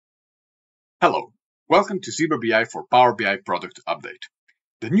Hello, welcome to Zebra BI for Power BI Product Update.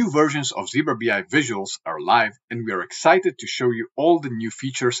 The new versions of Zebra BI Visuals are live and we are excited to show you all the new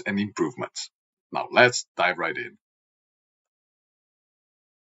features and improvements. Now let's dive right in.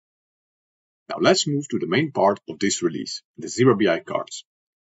 Now let's move to the main part of this release, the Zebra BI cards.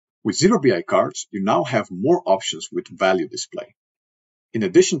 With Zebra BI cards, you now have more options with value display. In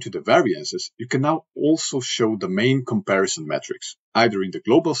addition to the variances, you can now also show the main comparison metrics, either in the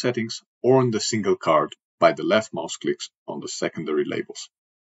global settings or on the single card by the left mouse clicks on the secondary labels.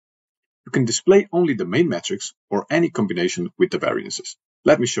 You can display only the main metrics or any combination with the variances.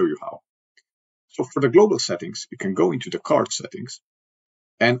 Let me show you how. So for the global settings, you can go into the card settings,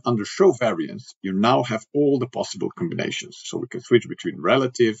 and under show variance, you now have all the possible combinations. So we can switch between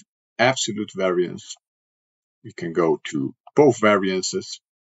relative, absolute variance. We can go to both variances,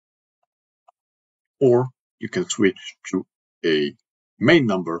 or you can switch to a main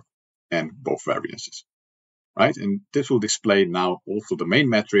number and both variances, right? And this will display now also the main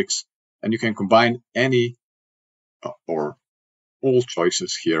metrics, and you can combine any or all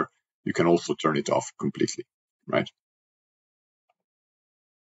choices here. You can also turn it off completely, right?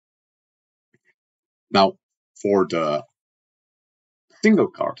 Now, for the single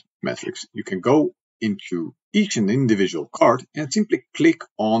card metrics, you can go into each and individual card and simply click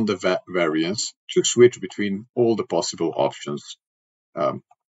on the variance to switch between all the possible options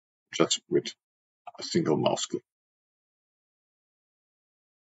just with a single mouse click.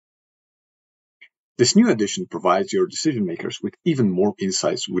 This new addition provides your decision makers with even more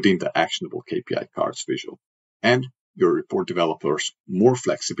insights within the actionable KPI cards visual, and your report developers more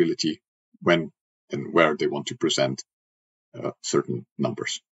flexibility when and where they want to present certain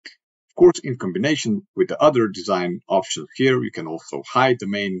numbers. Of course, in combination with the other design options here, you can also hide the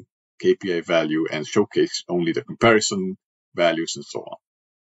main KPI value and showcase only the comparison values and so on.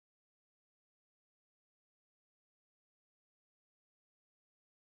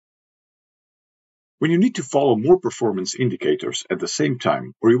 When you need to follow more performance indicators at the same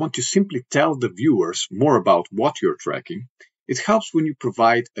time, or you want to simply tell the viewers more about what you're tracking, it helps when you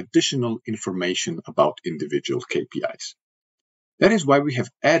provide additional information about individual KPIs. That is why we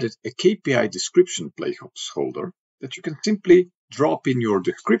have added a KPI description placeholder that you can simply drop in your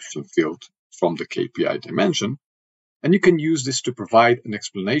description field from the KPI dimension, and you can use this to provide an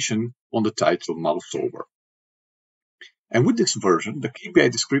explanation on the title mouse over. And with this version, the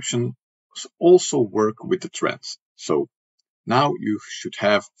KPI description also work with the trends. So now you should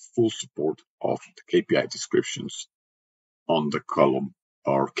have full support of the KPI descriptions on the column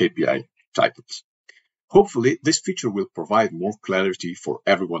or KPI titles. Hopefully, this feature will provide more clarity for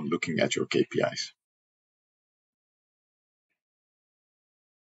everyone looking at your KPIs.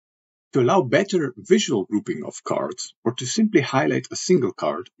 To allow better visual grouping of cards, or to simply highlight a single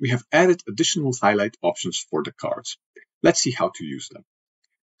card, we have added additional highlight options for the cards. Let's see how to use them.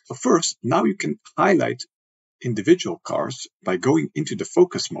 So first, now you can highlight individual cards by going into the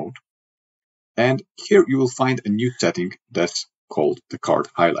focus mode. And here you will find a new setting that's called the card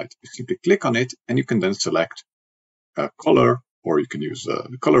highlight. You simply click on it and you can then select a color, or you can use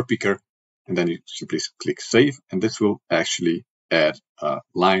the color picker, and then you simply click save, and this will actually add a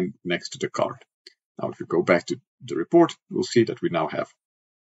line next to the card. Now, if you go back to the report, you'll see that we now have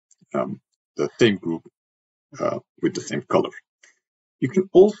the same group with the same color. You can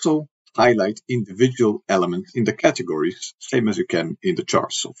also highlight individual elements in the categories, same as you can in the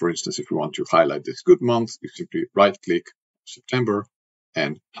charts. So for instance, if you want to highlight this good month, you simply right-click September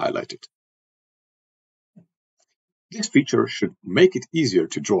and highlight it. This feature should make it easier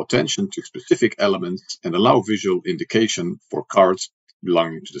to draw attention to specific elements and allow visual indication for cards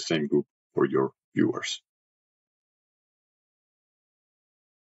belonging to the same group for your viewers.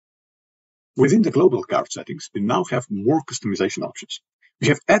 Within the global card settings, we now have more customization options. We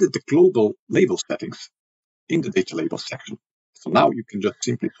have added the global label settings in the data labels section. So now you can just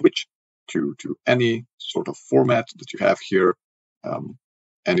simply switch to any sort of format that you have here, and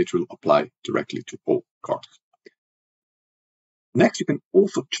it will apply directly to all cards. Next, you can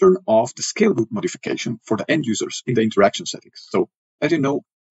also turn off the scale group modification for the end users in the interaction settings. So as you know,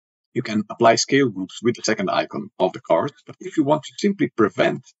 you can apply scale groups with the second icon of the card, but if you want to simply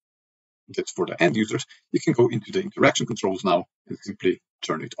prevent this for the end users, you can go into the interaction controls now and simply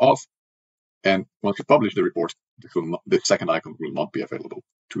turn it off. And once you publish the report, this second icon will not be available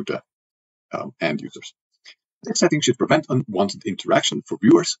to the end users. This setting should prevent unwanted interaction for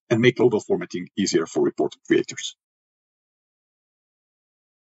viewers and make global formatting easier for report creators.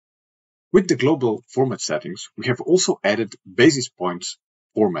 With the global format settings, we have also added basis points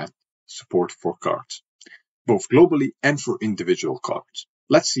format support for cards, both globally and for individual cards.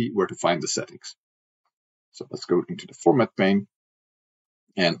 let's see where to find the settings. So let's go into the format pane,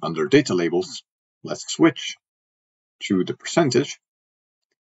 and under data labels, let's switch to the percentage.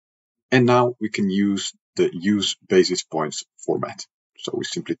 And now we can use the use basis points format. So we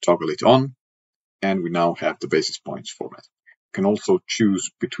simply toggle it on, and we now have the basis points format. We can also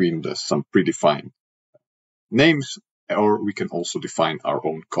choose between some predefined names, or we can also define our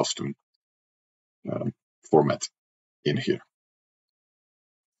own custom format in here.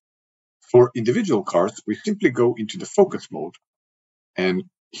 For individual cards, we simply go into the focus mode, and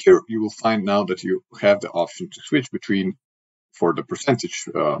here you will find now that you have the option to switch between, for the percentage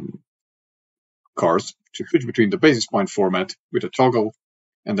cards, to switch between the basis point format with a toggle,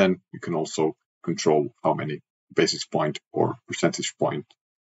 and then you can also control how many basis point or percentage point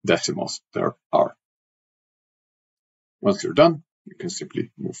decimals there are. Once you're done, you can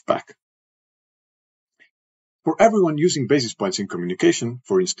simply move back. For everyone using basis points in communication,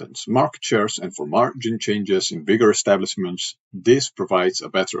 for instance, market shares, and for margin changes in bigger establishments, this provides a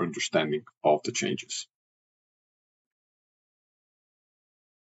better understanding of the changes.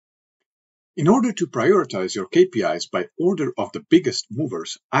 In order to prioritize your KPIs by order of the biggest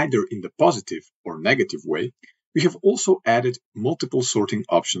movers, either in the positive or negative way, we have also added multiple sorting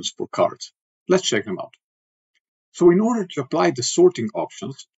options for cards. Let's check them out. So in order to apply the sorting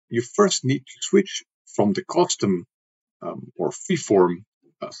options, you first need to switch from the custom or freeform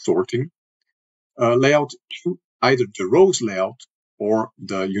sorting layout to either the rows layout or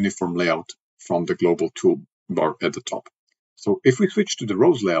the uniform layout from the global toolbar at the top. So if we switch to the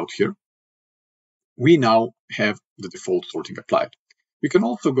rows layout here, we now have the default sorting applied. We can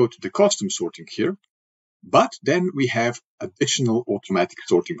also go to the custom sorting here, but then we have additional automatic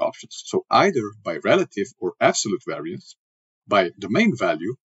sorting options. So either by relative or absolute variance, by domain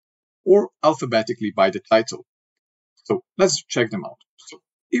value, or alphabetically by the title. So let's check them out. So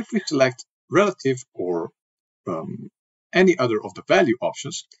if we select relative or any other of the value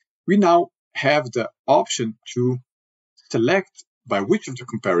options, we now have the option to select by which of the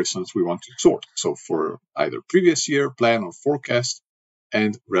comparisons we want to sort. So for either previous year, plan, or forecast,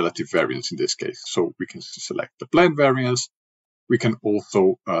 and relative variance in this case. So we can select the plan variance. We can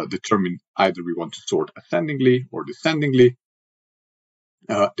also determine either we want to sort ascendingly or descendingly,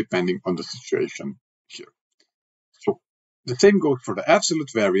 depending on the situation here. So the same goes for the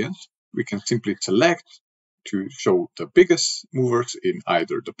absolute variance. We can simply select to show the biggest movers in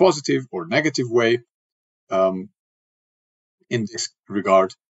either the positive or negative way in this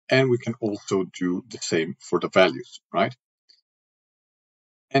regard, and we can also do the same for the values, right?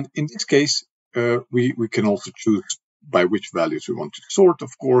 And in this case, we can also choose by which values we want to sort,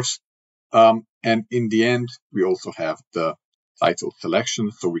 of course. And in the end, we also have the title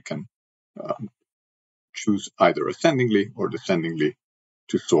selection, so we can choose either ascendingly or descendingly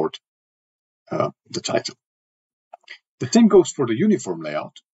to sort the title. The same goes for the uniform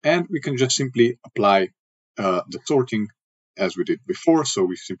layout, and we can just simply apply the sorting as we did before. So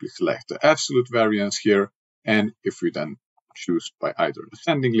we simply select the absolute variance here, and if we then choose by either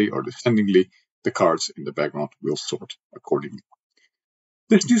ascendingly or descendingly, the cards in the background will sort accordingly.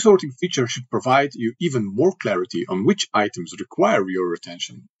 This new sorting feature should provide you even more clarity on which items require your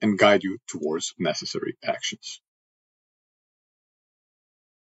attention and guide you towards necessary actions.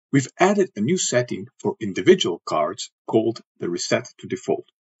 We've added a new setting for individual cards called the Reset to Default.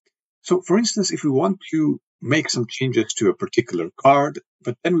 So for instance, if we want to make some changes to a particular card,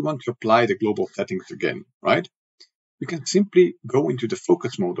 but then we want to apply the global settings again, right? We can simply go into the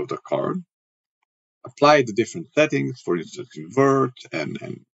focus mode of the card, apply the different settings, for instance, invert and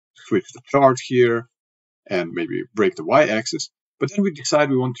switch the chart here, and maybe break the y-axis. But then we decide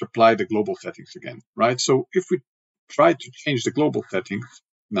we want to apply the global settings again, right? So if we try to change the global settings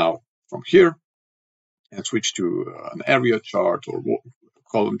now from here and switch to an area chart or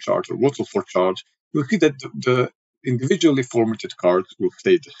column chart or waterfall chart, you'll see that the individually formatted cards will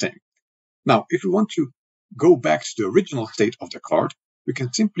stay the same. Now, if we want to go back to the original state of the card, we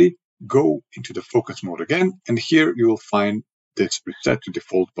can simply go into the focus mode again, and here you will find this Reset to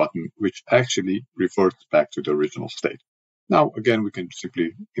Default button, which actually reverts back to the original state. Now, again, we can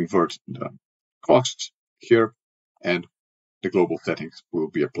simply invert the costs here, and the global settings will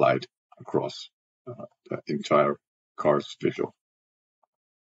be applied across the entire card's visual.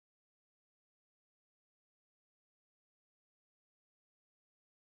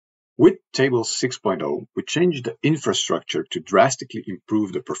 With Tables 6.0, we changed the infrastructure to drastically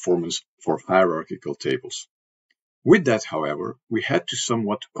improve the performance for hierarchical tables. With that, however, we had to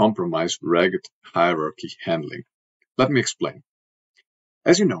somewhat compromise ragged hierarchy handling. Let me explain.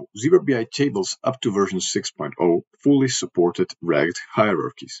 As you know, ZeroBI tables up to version 6.0 fully supported ragged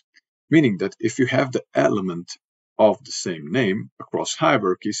hierarchies, meaning that if you have the element of the same name across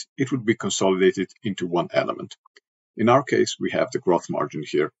hierarchies, it would be consolidated into one element. In our case, we have the growth margin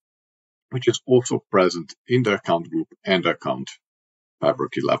here, which is also present in the account group and account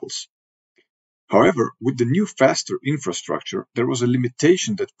hierarchy levels. However, with the new faster infrastructure, there was a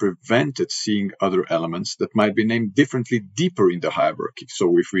limitation that prevented seeing other elements that might be named differently deeper in the hierarchy.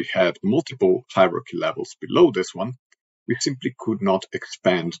 So if we had multiple hierarchy levels below this one, we simply could not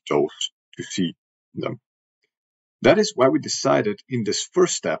expand those to see them. That is why we decided in this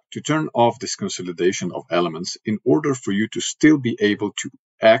first step to turn off this consolidation of elements in order for you to still be able to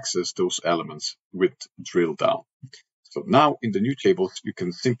access those elements with drill down. So now in the new tables, you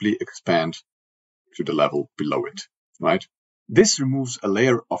can simply expand to the level below it, right? This removes a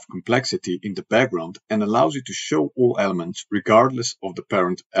layer of complexity in the background and allows you to show all elements regardless of the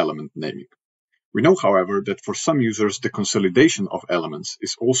parent element naming. We know, however, that for some users, the consolidation of elements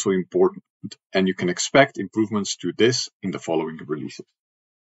is also important, and you can expect improvements to this in the following releases.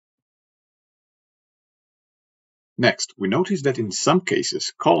 Next, we notice that in some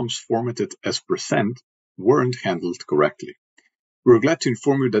cases, columns formatted as % weren't handled correctly. We're glad to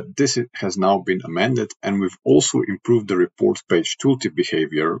inform you that this has now been amended, and we've also improved the report page tooltip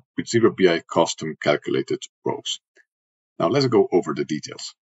behavior with ZeroBI custom calculated rows. Now let's go over the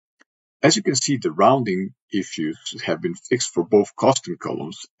details. As you can see, the rounding issues have been fixed for both custom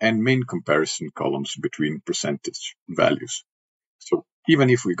columns and main comparison columns between percentage values. So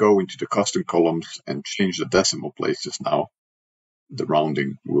even if we go into the custom columns and change the decimal places now, the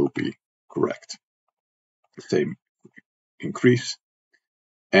rounding will be correct. The same increase,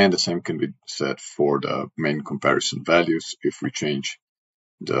 and the same can be said for the main comparison values. If we change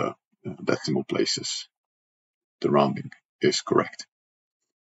the decimal places, the rounding is correct.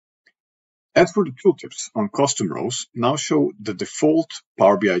 As for the tooltips on custom rows, now show the default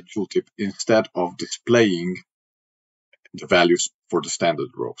Power BI tooltip instead of displaying the values for the standard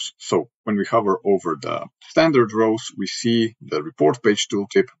rows. So when we hover over the standard rows, we see the report page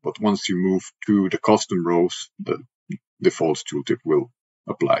tooltip, but once you move to the custom rows, the default tooltip will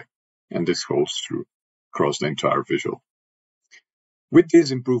apply, and this holds true across the entire visual. With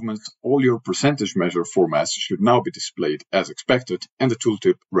these improvements, all your percentage measure formats should now be displayed as expected, and the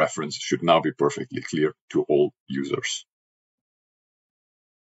tooltip reference should now be perfectly clear to all users.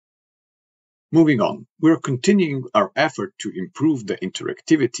 Moving on, we're continuing our effort to improve the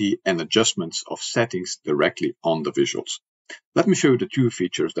interactivity and adjustments of settings directly on the visuals. Let me show you the two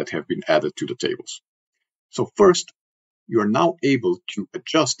features that have been added to the tables. So first, you are now able to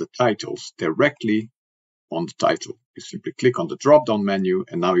adjust the titles directly on the title. You simply click on the drop-down menu,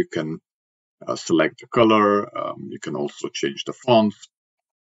 and now you can select the color. You can also change the font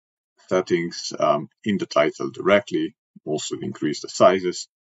settings in the title directly, also increase the sizes,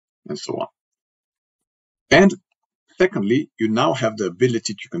 and so on. And secondly, you now have the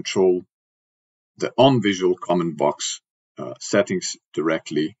ability to control the on-visual comment box settings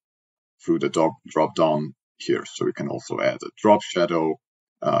directly through the drop-down here. So you can also add a drop shadow.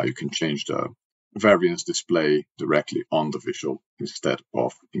 You can change the variance display directly on the visual instead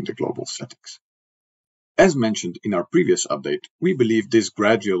of in the global settings. As mentioned in our previous update, we believe these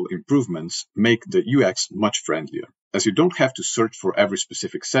gradual improvements make the UX much friendlier, as you don't have to search for every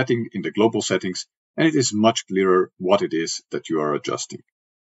specific setting in the global settings, and it is much clearer what it is that you are adjusting.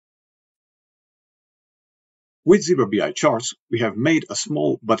 With ZeroBI charts, we have made a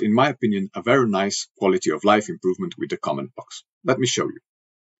small, but in my opinion, a very nice quality of life improvement with the comment box. Let me show you.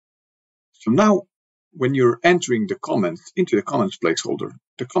 So now, when you're entering the comments into the comments placeholder,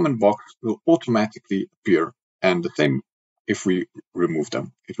 the comment box will automatically appear, and the same if we remove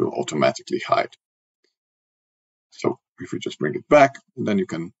them, it will automatically hide. So if we just bring it back, then you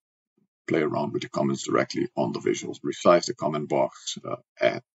can play around with the comments directly on the visuals, resize the comment box,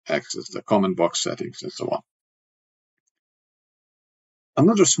 access the comment box settings, and so on.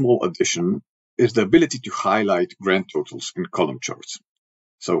 Another small addition is the ability to highlight grand totals in column charts.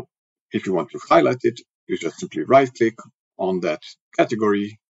 So if you want to highlight it, you just simply right-click on that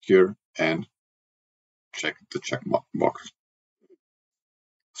category here and check the check box.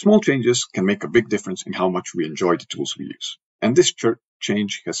 Small changes can make a big difference in how much we enjoy the tools we use. And this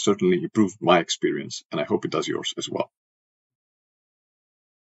change has certainly improved my experience, and I hope it does yours as well.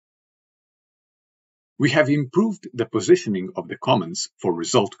 We have improved the positioning of the comments for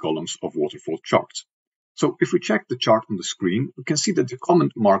result columns of waterfall charts. So if we check the chart on the screen, we can see that the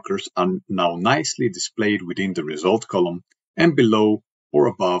comment markers are now nicely displayed within the result column and below or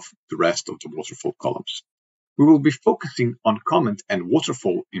above the rest of the waterfall columns. We will be focusing on comment and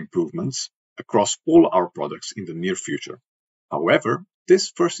waterfall improvements across all our products in the near future. However, this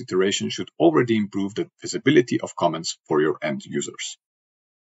first iteration should already improve the visibility of comments for your end users.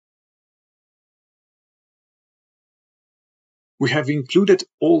 We have included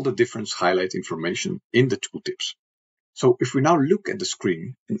all the difference highlight information in the tooltips. So if we now look at the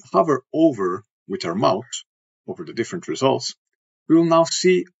screen and hover over with our mouse over the different results, we will now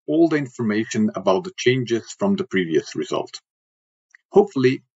see all the information about the changes from the previous result.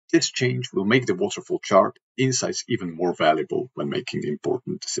 Hopefully, this change will make the waterfall chart insights even more valuable when making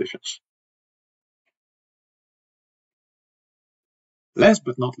important decisions. Last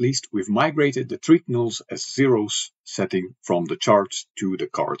but not least, we've migrated the treat nulls as zeros setting from the charts to the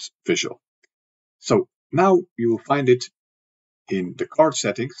cards visual. So now you will find it in the card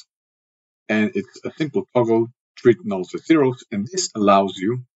settings, and it's a simple toggle, treat nulls as zeros, and this allows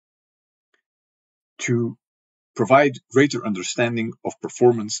you to provide greater understanding of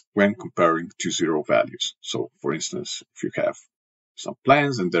performance when comparing to zero values. So for instance, if you have some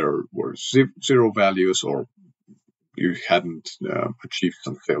plans and there were zero values, or you hadn't achieved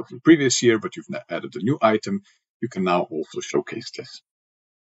some sales in the previous year, but you've added a new item, you can now also showcase this.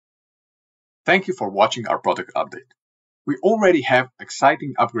 Thank you for watching our product update. We already have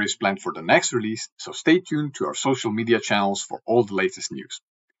exciting upgrades planned for the next release, so stay tuned to our social media channels for all the latest news.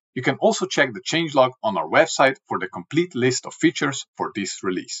 You can also check the changelog on our website for the complete list of features for this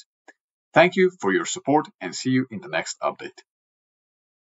release. Thank you for your support and see you in the next update.